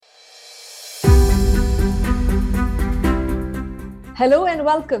Hello and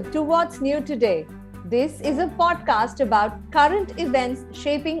welcome to What's New Today. This is a podcast about current events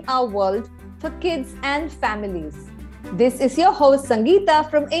shaping our world for kids and families. This is your host Sangeeta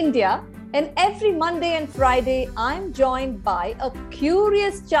from India, and every Monday and Friday I'm joined by a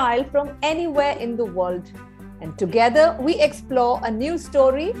curious child from anywhere in the world. And together we explore a new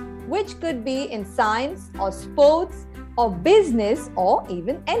story which could be in science or sports or business or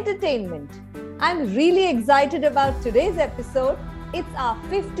even entertainment. I'm really excited about today's episode. It's our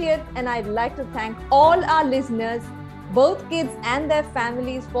 50th, and I'd like to thank all our listeners, both kids and their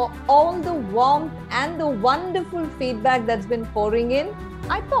families, for all the warmth and the wonderful feedback that's been pouring in.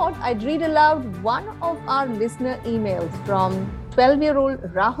 I thought I'd read aloud one of our listener emails from 12-year-old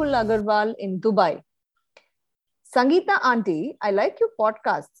Rahul Agarwal in Dubai. Sangeeta Auntie, I like your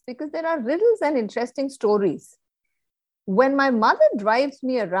podcasts because there are riddles and interesting stories. When my mother drives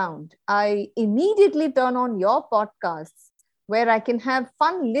me around, I immediately turn on your podcasts where I can have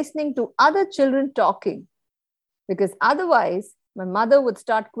fun listening to other children talking. Because otherwise, my mother would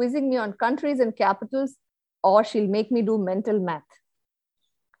start quizzing me on countries and capitals, or she'll make me do mental math.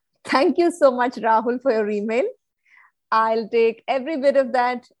 Thank you so much, Rahul, for your email. I'll take every bit of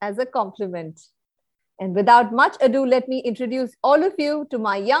that as a compliment. And without much ado, let me introduce all of you to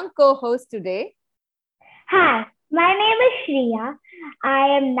my young co-host today. Hi, my name is Shreya. I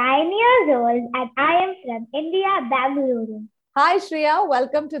am 9 years old and I am from India, Bangalore. Hi, Shreya.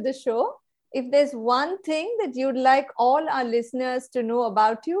 Welcome to the show. If there's one thing that you'd like all our listeners to know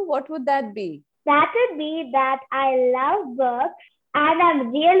about you, what would that be? That would be that I love books and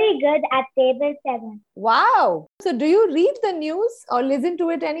I'm really good at table 7. Wow. So do you read the news or listen to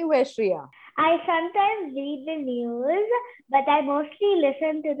it anywhere, Shreya? I sometimes read the news, but I mostly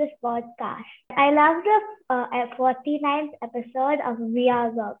listen to this podcast. I love the 49th episode of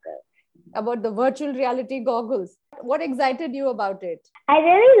VR Goggles. About the virtual reality goggles. What excited you about it? I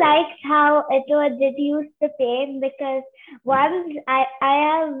really liked how it would reduce the pain because once my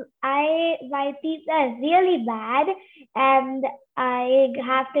teeth are really bad and I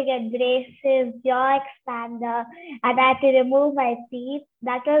have to get braces, jaw expander, and I had to remove my teeth.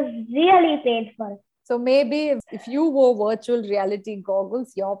 That was really painful. So maybe if you wore virtual reality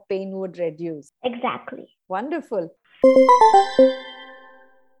goggles, your pain would reduce. Exactly. Wonderful.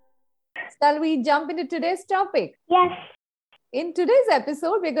 Shall we jump into today's topic? Yes. In today's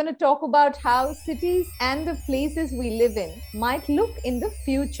episode, we're going to talk about how cities and the places we live in might look in the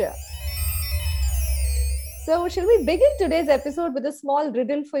future. So, shall we begin today's episode with a small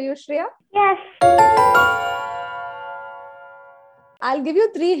riddle for you, Shreya? Yes. I'll give you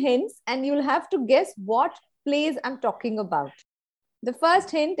 3 hints and you'll have to guess what place I'm talking about. The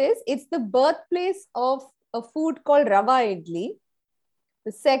first hint is it's the birthplace of a food called Rava Idli.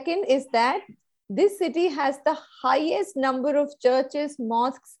 The second is that this city has the highest number of churches,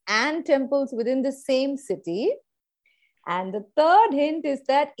 mosques, and temples within the same city. And the third hint is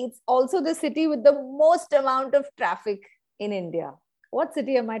that it's also the city with the most amount of traffic in India. What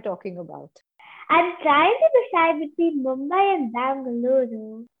city am I talking about? I'm trying to decide between Mumbai and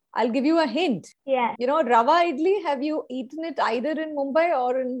Bangalore. I'll give you a hint. Yeah. You know, Rava Idli, have you eaten it either in Mumbai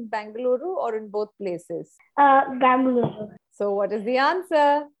or in Bangalore or in both places? Bangalore. So what is the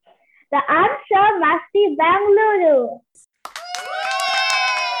answer? The answer must be Bangalore.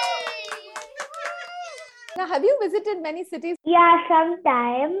 Now, have you visited many cities? Yeah,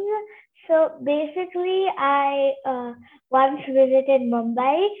 sometimes. So basically, I once visited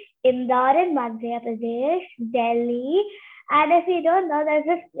Mumbai, Indore in Madhya Pradesh, Delhi, and if you don't know, there's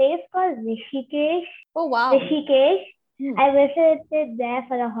this place called Rishikesh. Oh, wow. Rishikesh. I visited there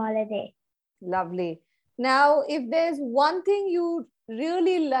for a holiday. Lovely. Now, if there's one thing you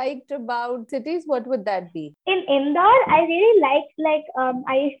really liked about cities, what would that be? In Indore, I really liked when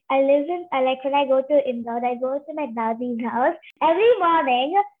I go to Indore, I go to my daddy's house. Every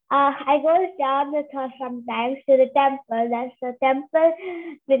morning, I go down with her sometimes to the temple. That's the temple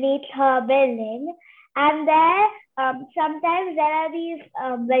beneath her building. And there, sometimes there are these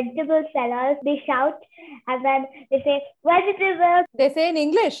vegetable sellers. They shout and then they say, vegetables. They say in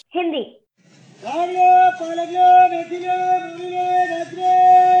English. Hindi.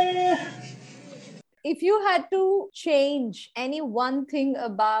 If you had to change any one thing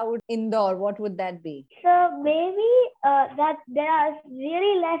about Indore, what would that be? So maybe that there are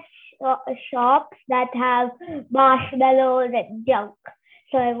really less shops that have marshmallows and junk.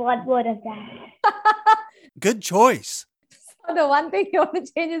 So I want more of that. Good choice. So the one thing you want to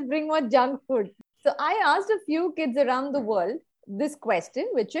change is bring more junk food. So I asked a few kids around the world this question,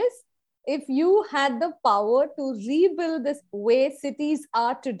 which is, if you had the power to rebuild the way cities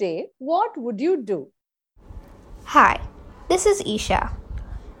are today, what would you do? Hi, This is Isha,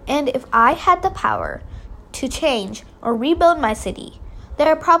 and if I had the power to change or rebuild my city, there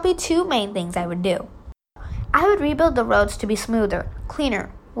are probably two main things I would do. I would rebuild the roads to be smoother,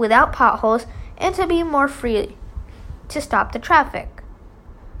 cleaner, without potholes, and to be more free to stop the traffic.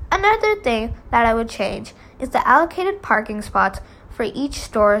 Another thing that I would change is the allocated parking spots for each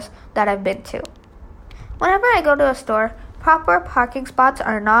stores that I've been to. Whenever I go to a store, proper parking spots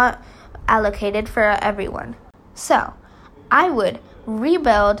are not allocated for everyone. So, I would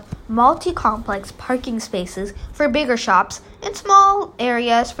rebuild multi-complex parking spaces for bigger shops and small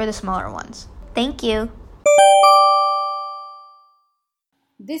areas for the smaller ones. Thank you.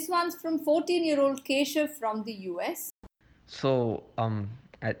 This one's from 14-year-old Keshav from the US. So,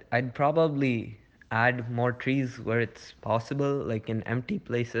 I'd probably add more trees where it's possible, like in empty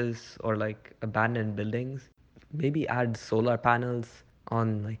places or like abandoned buildings. Maybe add solar panels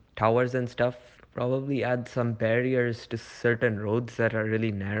on like towers and stuff. Probably add some barriers to certain roads that are really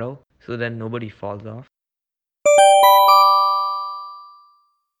narrow so then nobody falls off.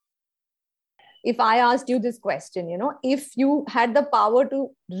 If I asked you this question, if you had the power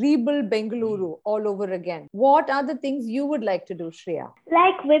to rebuild Bengaluru all over again, what are the things you would like to do, Shreya?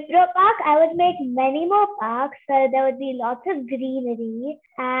 Like Wipro Park, I would make many more parks where there would be lots of greenery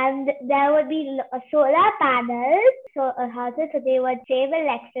and there would be solar panels, houses, so they would save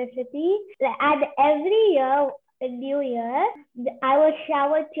electricity. And every year, New Year, I would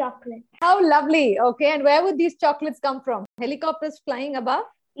shower chocolate. How lovely. Okay, and where would these chocolates come from? Helicopters flying above?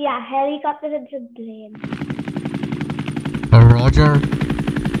 Yeah, helicopters and some planes. Roger.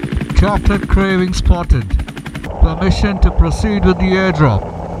 Chocolate craving spotted. Permission to proceed with the airdrop.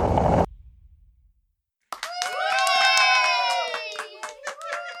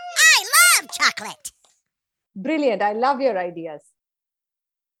 I love chocolate. Brilliant. I love your ideas.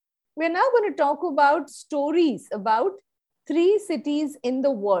 We're now going to talk about stories about 3 cities in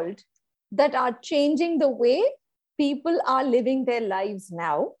the world that are changing the way people are living their lives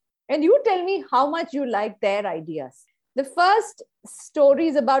now. And you tell me how much you like their ideas. The first story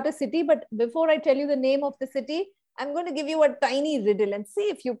is about a city, but before I tell you the name of the city, I'm going to give you a tiny riddle and see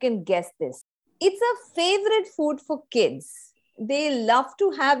if you can guess this. It's a favorite food for kids. They love to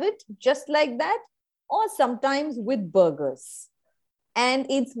have it just like that, or sometimes with burgers. And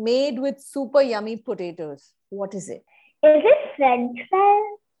it's made with super yummy potatoes. What is it? Is it French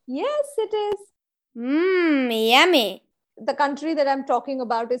fries? Yes, it is. Yummy. The country that I'm talking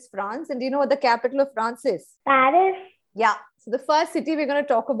about is France. And do you know what the capital of France is? Paris? Yeah. So the first city we're going to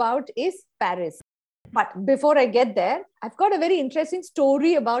talk about is Paris. But before I get there, I've got a very interesting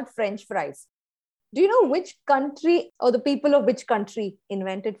story about French fries. Do you know which country or the people of which country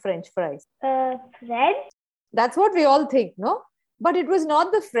invented French fries? French? That's what we all think, no? But it was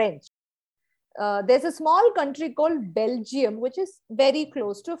not the French. There's a small country called Belgium, which is very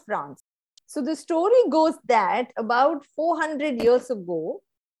close to France. So the story goes that about 400 years ago,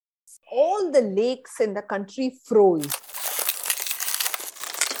 all the lakes in the country froze.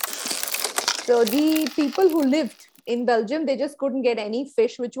 So the people who lived in Belgium, they just couldn't get any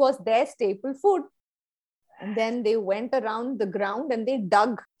fish, which was their staple food. And then they went around the ground and they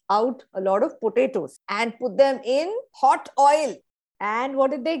dug out a lot of potatoes and put them in hot oil. And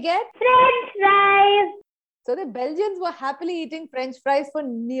what did they get? French fries! So the Belgians were happily eating French fries for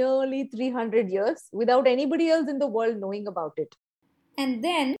nearly 300 years without anybody else in the world knowing about it. And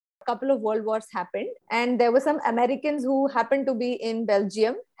then a couple of world wars happened and there were some Americans who happened to be in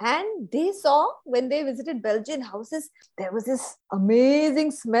Belgium and they saw when they visited Belgian houses, there was this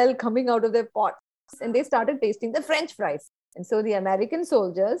amazing smell coming out of their pots and they started tasting the French fries. And so the American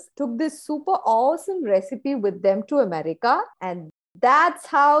soldiers took this super awesome recipe with them to America, and that's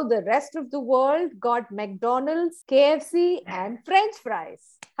how the rest of the world got McDonald's, KFC, and French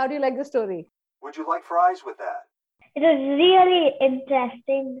fries. How do you like the story? Would you like fries with that? It was really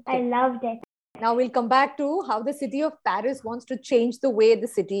interesting. I loved it. Now we'll come back to how the city of Paris wants to change the way the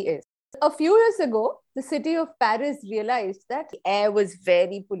city is. A few years ago, the city of Paris realized that the air was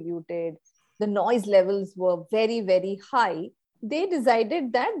very polluted. The noise levels were very, very high. They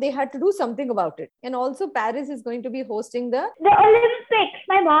decided that they had to do something about it. And also Paris is going to be hosting the Olympics.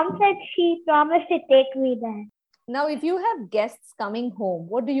 My mom said she promised to take me there. Now, if you have guests coming home,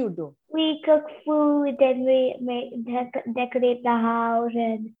 what do you do? We cook food and we decorate the house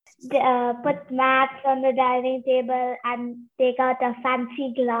and put mats on the dining table and take out our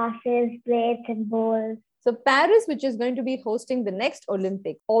fancy glasses, plates and bowls. So Paris, which is going to be hosting the next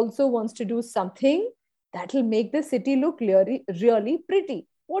Olympics, also wants to do something that will make the city look really, really pretty.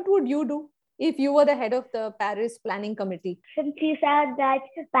 What would you do if you were the head of the Paris Planning Committee? Since you said that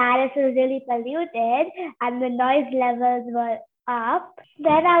Paris is really polluted and the noise levels were up,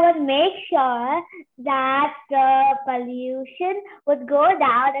 then I would make sure that the pollution would go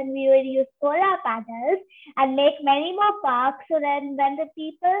down and we would use solar panels and make many more parks, so then when the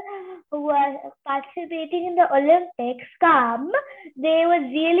people who are participating in the Olympics come, they would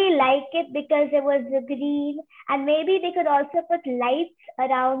really like it because it was green, and maybe they could also put lights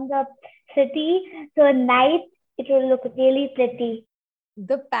around the city, so at night it will look really pretty.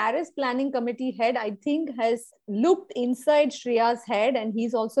 The Paris Planning Committee head, I think, has looked inside Shreya's head, and he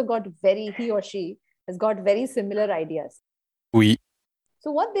or she has got very similar ideas. Oui.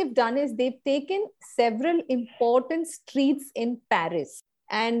 So what they've done is they've taken several important streets in Paris,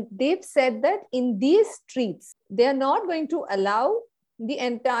 and they've said that in these streets, they are not going to allow the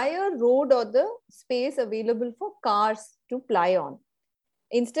entire road or the space available for cars to ply on.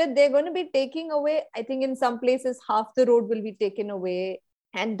 Instead, they're going to be taking away, I think in some places, half the road will be taken away.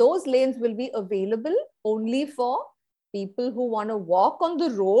 And those lanes will be available only for people who want to walk on the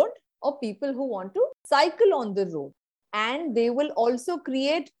road or people who want to cycle on the road. And they will also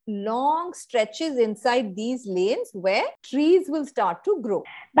create long stretches inside these lanes where trees will start to grow.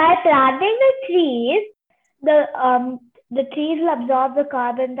 By planting the trees, the trees will absorb the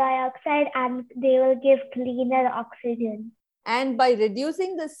carbon dioxide and they will give cleaner oxygen. And by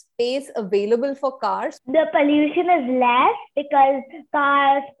reducing the space available for cars, the pollution is less because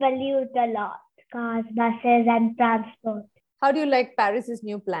cars pollute a lot. Cars, buses, and transport. How do you like Paris's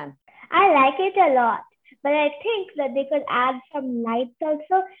new plan? I like it a lot. But I think that they could add some lights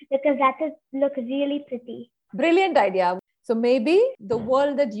also because that would look really pretty. Brilliant idea. So maybe the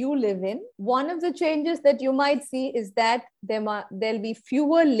world that you live in, one of the changes that you might see is that there'll be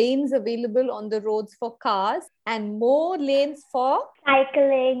fewer lanes available on the roads for cars and more lanes for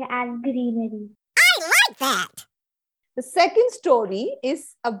cycling and greenery. I like that. The second story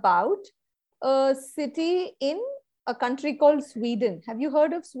is about a city in a country called Sweden. Have you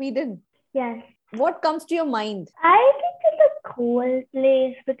heard of Sweden? Yes. What comes to your mind? I think it's a cold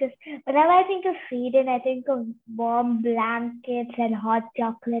place because whenever I think of Sweden, I think of warm blankets and hot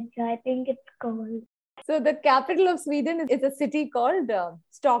chocolate. So I think it's cold. So the capital of Sweden is a city called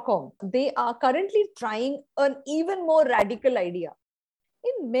Stockholm. They are currently trying an even more radical idea.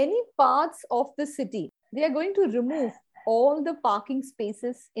 In many parts of the city, they are going to remove all the parking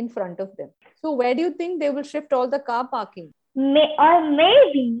spaces in front of them. So where do you think they will shift all the car parking?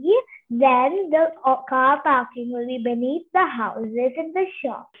 Maybe then the car parking will be beneath the houses in the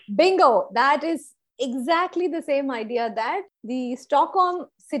shops. Bingo! That is exactly the same idea that the Stockholm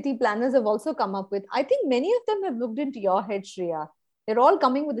city planners have also come up with. I think many of them have looked into your head, Shreya. They're all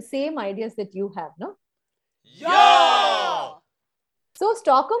coming with the same ideas that you have, no? Yeah! So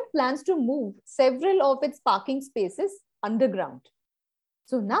Stockholm plans to move several of its parking spaces underground.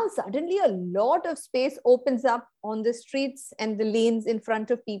 So now suddenly a lot of space opens up on the streets and the lanes in front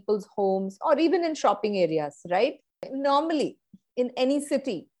of people's homes or even in shopping areas, right? Normally, in any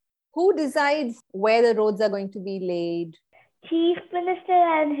city, who decides where the roads are going to be laid? Chief Minister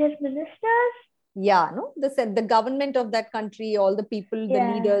and his ministers? Yeah, no? The government of that country, all the people,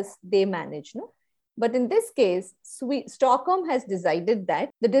 the leaders, they manage, no? But in this case, Stockholm has decided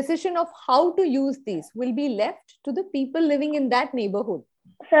that the decision of how to use these will be left to the people living in that neighborhood.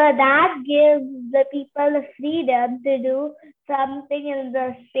 So that gives the people the freedom to do something in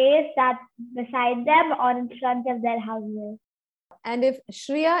the space that's beside them or in front of their houses. And if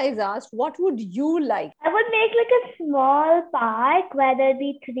Shreya is asked, what would you like? I would make like a small park where there'd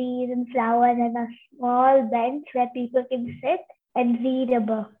be trees and flowers and a small bench where people can sit and read a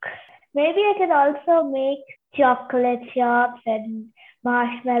book. Maybe I could also make chocolate shops and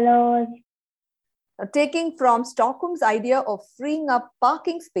marshmallows. Taking from Stockholm's idea of freeing up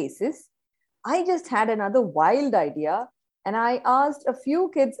parking spaces, I just had another wild idea, and I asked a few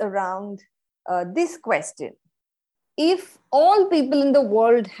kids around this question. If all people in the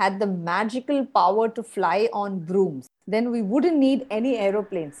world had the magical power to fly on brooms, then we wouldn't need any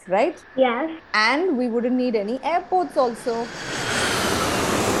aeroplanes, right? Yes. And we wouldn't need any airports also.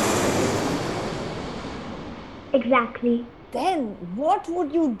 Exactly. Then what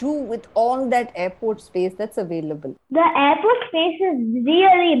would you do with all that airport space that's available? The airport space is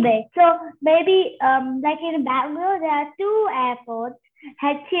really big. So maybe like in Bangalore, there are two airports,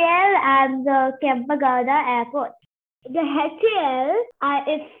 HAL and the Kempegowda airport. The HAL,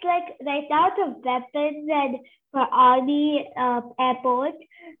 it's like right out of weapons and for army airport.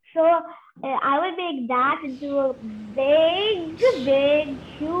 So I would make that into a big,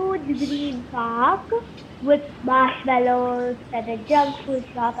 huge green park with marshmallows and a junk food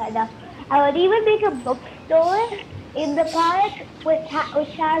shop and a I would even make a bookstore in the park which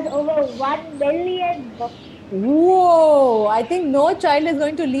has over 1 million books. Whoa! I think no child is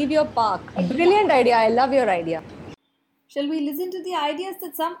going to leave your park. Brilliant idea. I love your idea. Shall we listen to the ideas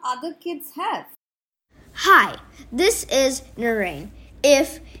that some other kids have? Hi, this is Narain.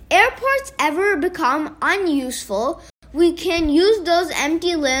 If airports ever become unuseful, we can use those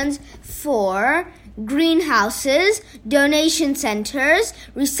empty lands for greenhouses, donation centers,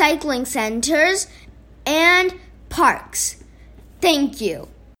 recycling centers, and parks. Thank you.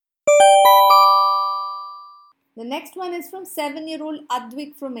 The next one is from 7-year-old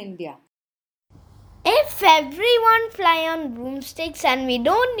Advik from India. If everyone fly on broomsticks and we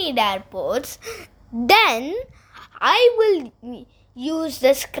don't need airports, then I will use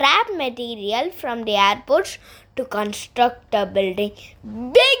the scrap material from the airports to construct a building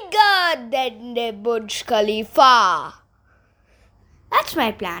bigger than the Burj Khalifa. That's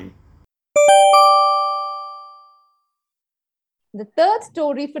my plan. The third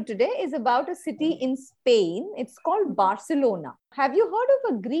story for today is about a city in Spain. It's called Barcelona. Have you heard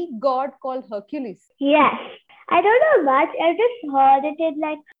of a Greek god called Hercules? Yes. I don't know much. I just heard it in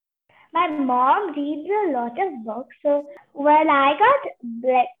my mom reads a lot of books. So when I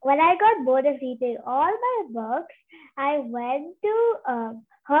got bored of reading all my books, I went to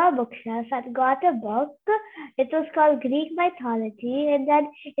her bookshelf and got a book. It was called Greek Mythology, and then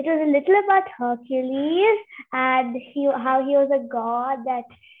it was a little about Hercules and how he was a god that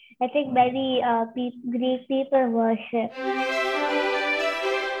I think many Greek people worship.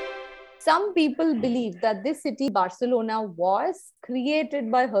 Some people believe that this city, Barcelona, was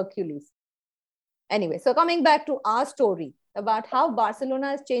created by Hercules. Anyway, so coming back to our story about how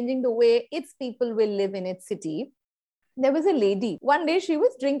Barcelona is changing the way its people will live in its city. There was a lady. One day she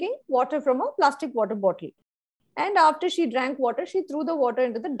was drinking water from a plastic water bottle. And after she drank water, she threw the water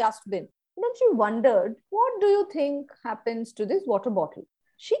into the dustbin. And then she wondered, what do you think happens to this water bottle?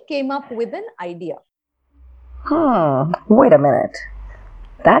 She came up with an idea. Wait a minute.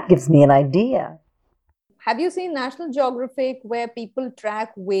 That gives me an idea. Have you seen National Geographic where people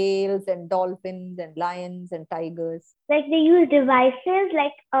track whales and dolphins and lions and tigers? Like they use devices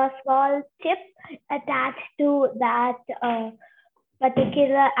like a small chip attached to that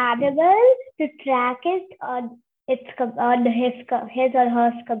particular animal to track it on his or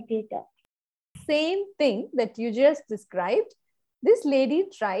her computer. Same thing that you just described, this lady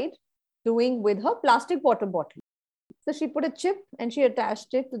tried doing with her plastic water bottle. So she put a chip and she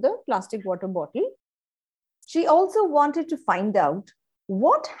attached it to the plastic water bottle. She also wanted to find out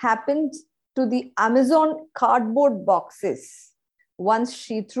what happened to the Amazon cardboard boxes once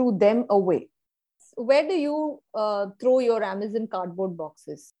she threw them away. Where do you throw your Amazon cardboard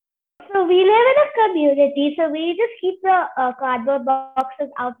boxes? So we live in a community, so we just keep the cardboard boxes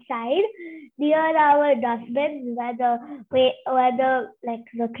outside near our dustbins where the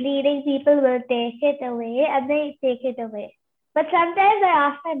cleaning people will take it away, and they take it away. But sometimes I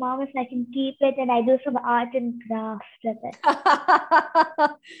ask my mom if I can keep it, and I do some art and crafts with it.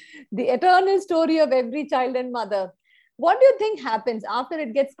 The eternal story of every child and mother. What do you think happens after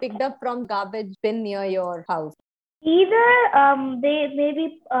it gets picked up from garbage bin near your house? Either they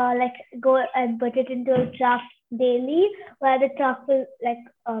maybe go and put it into a truck daily, where the truck will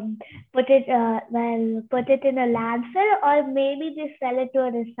put it in a landfill, or maybe they sell it to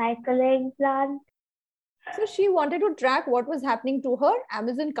a recycling plant. So she wanted to track what was happening to her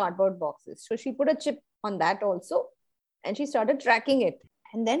Amazon cardboard boxes. So she put a chip on that also, and she started tracking it.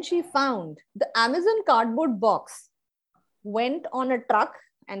 And then she found the Amazon cardboard box went on a truck,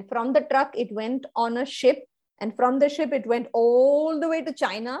 and from the truck it went on a ship, and from the ship it went all the way to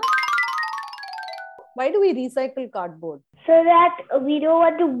China. Why do we recycle cardboard? So that we don't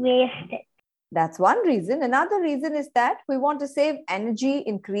want to waste it. That's one reason. Another reason is that we want to save energy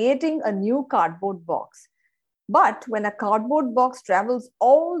in creating a new cardboard box. But when a cardboard box travels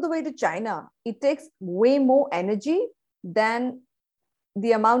all the way to China, it takes way more energy than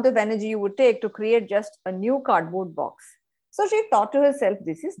the amount of energy you would take to create just a new cardboard box. So she thought to herself,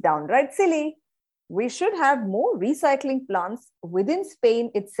 this is downright silly. We should have more recycling plants within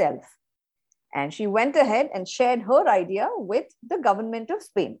Spain itself. And she went ahead and shared her idea with the government of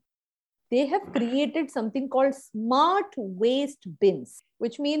Spain. They have created something called smart waste bins,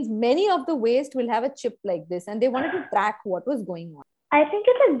 which means many of the waste will have a chip like this, and they wanted to track what was going on. I think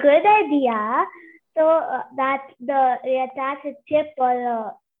it's a good idea. So that they attach a chip or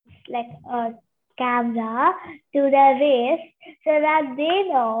a camera to their waste, so that they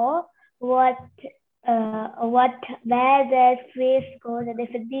know what where the waste goes and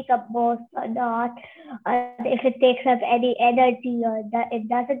if it decomposes or not, or if it takes up any energy or it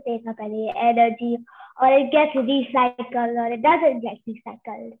doesn't take up any energy, or it gets recycled or it doesn't get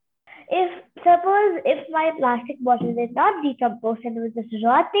recycled. If my plastic bottle did not decompose and was just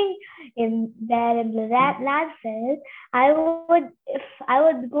rotting in the landfill, I would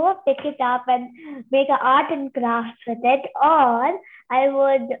go pick it up and make an art and craft with it, or I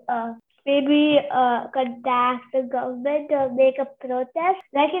would maybe contact the government or make a protest.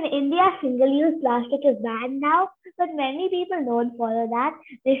 Like in India, single-use plastic is banned now, but many people don't follow that.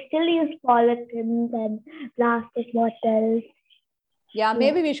 They still use polythenes and plastic bottles. Yeah,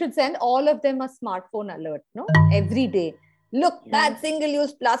 maybe we should send all of them a smartphone alert, no? Every day. Look, that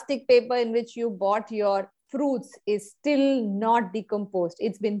single-use plastic paper in which you bought your fruits is still not decomposed.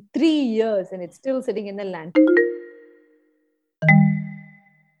 It's been 3 years and it's still sitting in the landfill.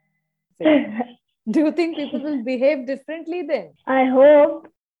 Do you think people will behave differently then? I hope.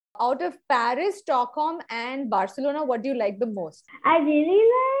 Out of Paris, Stockholm and Barcelona, what do you like the most? I really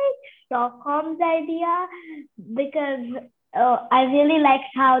like Stockholm's idea because I really liked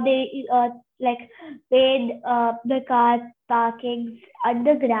how they made the car parkings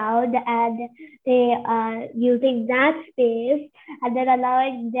underground, and they are using that space and then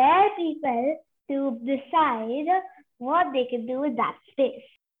allowing their people to decide what they can do with that space.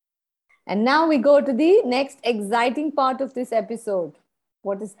 And now we go to the next exciting part of this episode.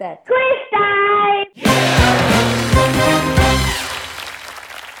 What is that? Quiz time!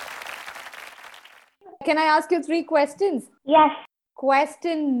 Can I ask you 3 questions? Yes.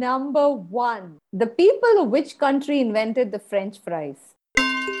 Question number 1. The people of which country invented the French fries?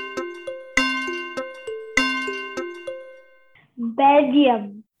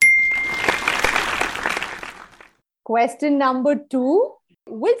 Belgium. Question number 2.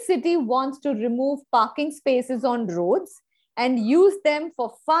 Which city wants to remove parking spaces on roads and use them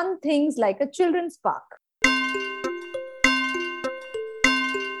for fun things like a children's park?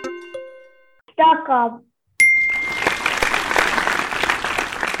 Stockholm.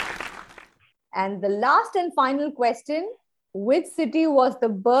 And the last and final question, which city was the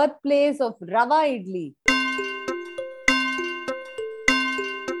birthplace of Rava Idli?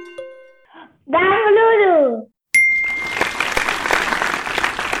 Bengaluru.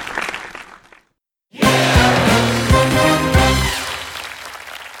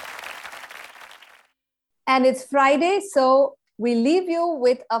 And it's Friday, so we leave you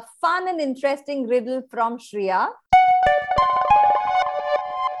with a fun and interesting riddle from Shreya.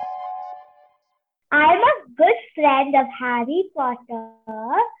 I'm a good friend of Harry Potter.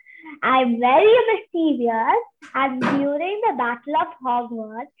 I'm very mischievous, and during the Battle of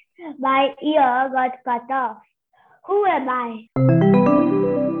Hogwarts, my ear got cut off. Who am I?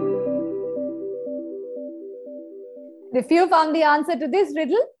 If you found the answer to this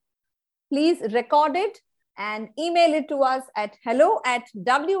riddle, please record it and email it to us at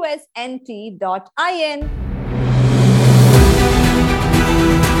hello@wsnt.in.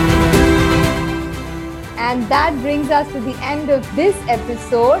 And that brings us to the end of this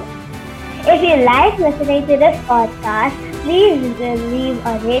episode. If you like listening to this podcast, please leave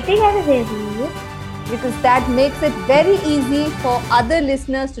a rating and a review, because that makes it very easy for other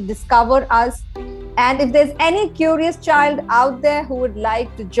listeners to discover us. And if there's any curious child out there who would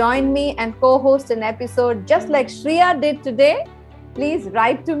like to join me and co-host an episode just like Shreya did today, please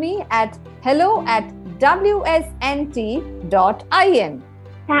write to me at hello@wsnt.in.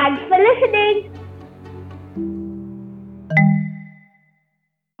 Thanks for listening.